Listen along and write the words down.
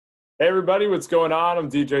Hey everybody, what's going on? I'm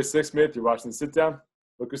DJ Sixsmith. You're watching The Sit Down.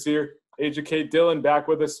 Look who's here. Agent Kate Dillon back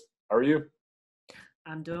with us. How are you?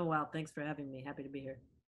 I'm doing well. Thanks for having me. Happy to be here.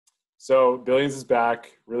 So Billions is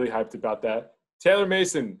back. Really hyped about that. Taylor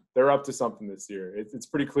Mason, they're up to something this year. It's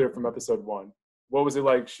pretty clear from episode 1. What was it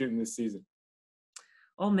like shooting this season?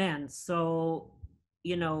 Oh man, so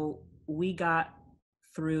we got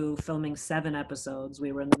through filming 7 episodes.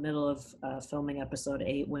 We were in the middle of filming episode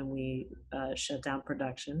 8 when we shut down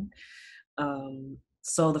production.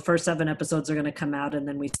 So the first 7 episodes are going to come out, and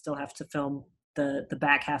then we still have to film the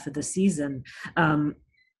back half of the season. I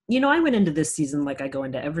went into this season like I go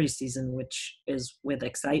into every season, which is with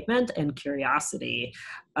excitement and curiosity.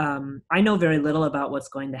 I know very little about what's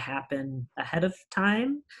going to happen ahead of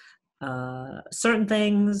time. Certain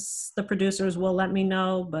things the producers will let me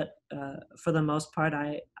know, but for the most part,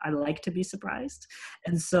 I like to be surprised.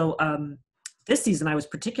 And so this season, I was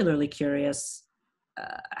particularly curious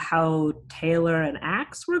how Taylor and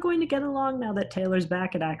Axe were going to get along now that Taylor's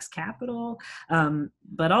back at Axe Capital.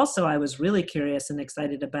 But also I was really curious and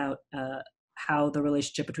excited about how the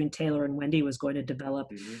relationship between Taylor and Wendy was going to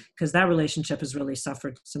develop, because that relationship has really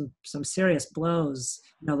suffered some serious blows.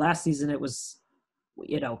 Last season it was,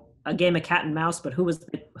 a game of cat and mouse, but who was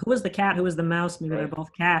the cat? Who was the mouse? Maybe They're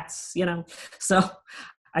both cats, So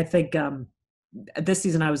I think this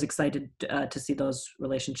season I was excited to see those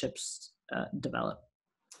relationships develop.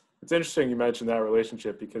 It's interesting you mentioned that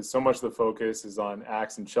relationship because so much of the focus is on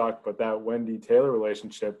Axe and Chuck, but that Wendy-Taylor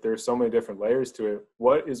relationship, there's so many different layers to it.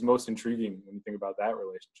 What is most intriguing when you think about that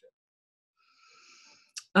relationship?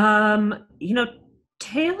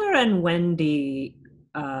 Taylor and Wendy,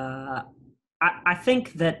 I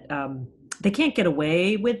think that they can't get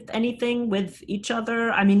away with anything with each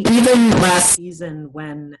other. I mean, even last season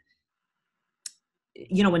when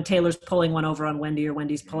Taylor's pulling one over on Wendy or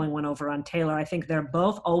Wendy's pulling one over on Taylor, I think they're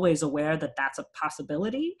both always aware that that's a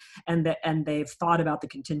possibility, and they've thought about the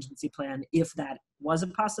contingency plan if that was a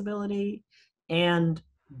possibility. And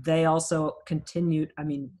they also continued. I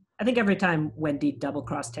mean, I think every time Wendy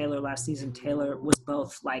double-crossed Taylor last season, Taylor was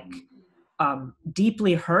both like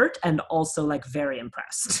deeply hurt and also like very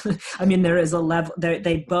impressed. I mean, there is a level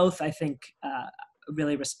they both, I think,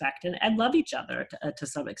 really respect and love each other to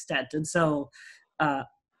some extent. And so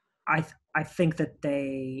I think that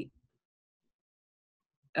they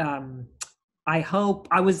I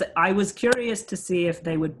was curious to see if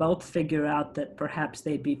they would both figure out that perhaps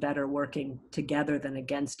they'd be better working together than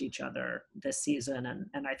against each other this season,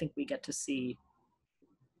 and I think we get to see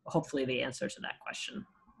hopefully the answer to that question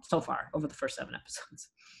so far over the first 7 episodes.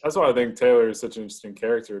 That's why I think Taylor is such an interesting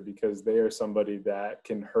character, because they are somebody that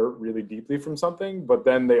can hurt really deeply from something, but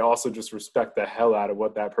then they also just respect the hell out of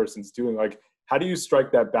what that person's doing. Like, how do you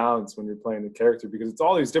strike that balance when you're playing the character? Because it's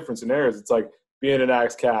all these different scenarios. It's like being an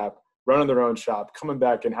Axe Cap, running their own shop, coming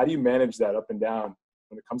back, and how do you manage that up and down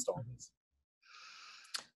when it comes to all this?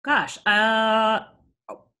 Gosh,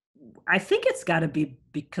 I think it's got to be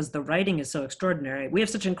because the writing is so extraordinary. We have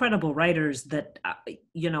such incredible writers that,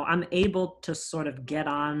 I'm able to sort of get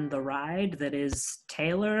on the ride that is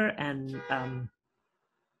Taylor and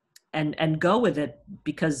go with it,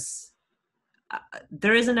 because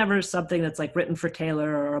there isn't ever something that's like written for Taylor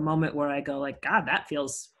or a moment where I go like, God, that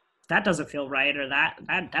doesn't feel right, or that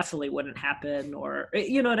definitely wouldn't happen, or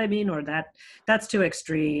you know what I mean, or that's too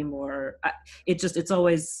extreme, or it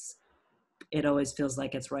always feels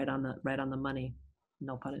like it's right on the money.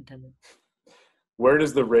 No pun intended. Where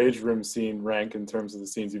does the Rage Room scene rank in terms of the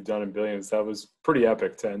scenes you've done in Billions? That was pretty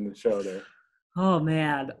epic to end the show there. Oh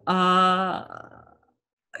man.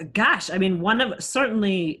 Gosh, I mean,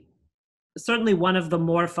 certainly one of the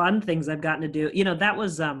more fun things I've gotten to do. That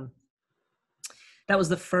was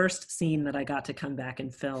the first scene that I got to come back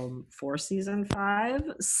and film for season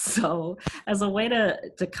 5. So as a way to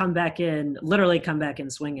literally come back in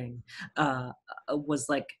swinging, was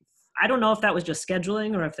like, I don't know if that was just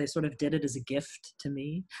scheduling or if they sort of did it as a gift to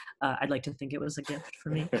me. I'd like to think it was a gift for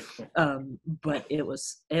me. But it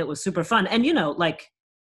was super fun. And, like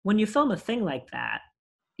when you film a thing like that,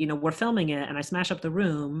 we're filming it and I smash up the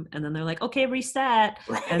room and then they're like, okay, reset.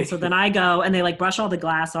 Right. And so then I go and they like brush all the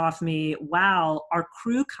glass off me while our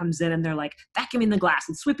crew comes in and they're like vacuuming the glass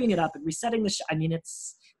and sweeping it up and resetting the I mean,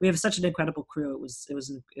 we have such an incredible crew. It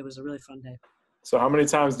was a really fun day. So how many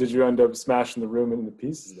times did you end up smashing the room into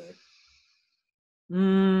pieces there?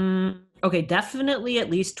 Okay, definitely at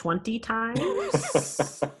least 20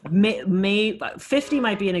 times. May 50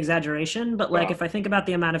 might be an exaggeration, but like if I think about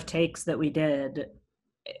the amount of takes that we did,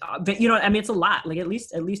 but I mean, it's a lot. Like at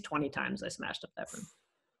least 20 times I smashed up that room.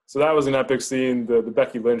 So that was an epic scene. The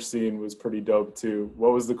Becky Lynch scene was pretty dope too.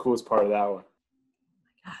 What was the coolest part of that one?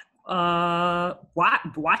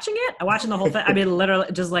 Watching it, watching the whole thing. I mean,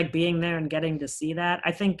 literally just like being there and getting to see that.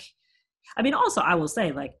 I think, I mean, also I will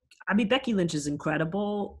say, like, I mean, Becky Lynch is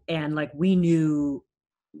incredible, and like we knew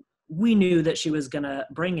that she was gonna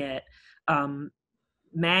bring it.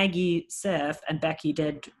 Maggie, Sif, and Becky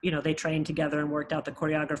did, you know, they trained together and worked out the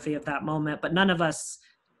choreography of that moment, but none of us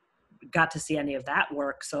got to see any of that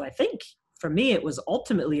work. So I think for me, it was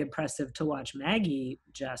ultimately impressive to watch Maggie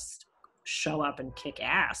just show up and kick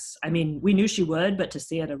ass. I mean, we knew she would, but to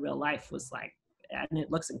see it in real life was like, and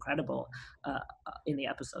it looks incredible in the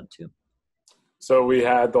episode too. So we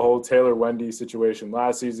had the whole Taylor Wendy situation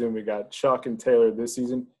last season. We got Chuck and Taylor this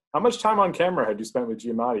season. How much time on camera had you spent with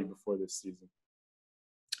Giamatti before this season?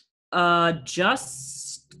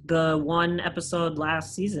 Just the one episode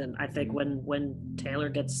last season, I think, when Taylor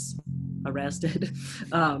gets arrested.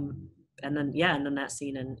 And then that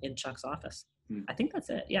scene in Chuck's office. I think that's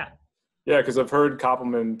it. Yeah. Yeah, because I've heard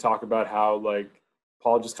Koppelman talk about how like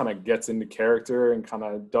Paul just kind of gets into character and kind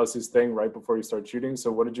of does his thing right before he starts shooting.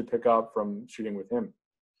 So what did you pick up from shooting with him?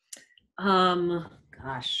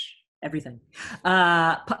 Gosh, everything.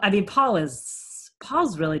 I mean, Paul's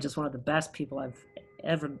really just one of the best people I've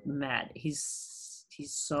ever met. He's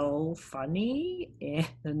so funny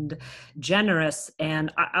and generous,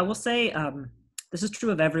 and I will say this is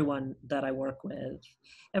true of everyone that I work with.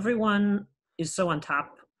 Everyone is so on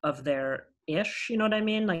top of their ish, you know what I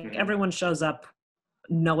mean? Like everyone shows up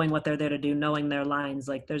knowing what they're there to do, knowing their lines.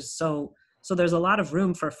 Like there's a lot of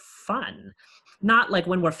room for fun. Not like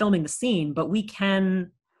when we're filming the scene, but we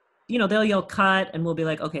can, you know, they'll yell cut and we'll be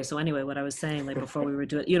like, okay, so anyway, what I was saying, like before we were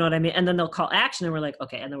doing, you know what I mean? And then they'll call action and we're like,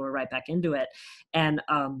 okay, and then we're right back into it. And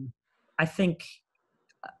I think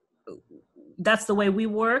that's the way we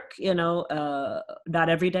work, you know. Not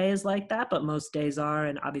every day is like that, but most days are.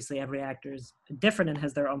 And obviously every actor is different and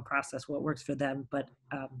has their own process, what works for them. But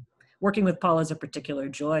working with Paul is a particular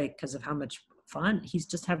joy because of how much fun. He's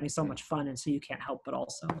just having so much fun. And so you can't help but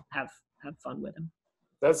also have fun with him.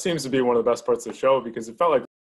 That seems to be one of the best parts of the show because it felt like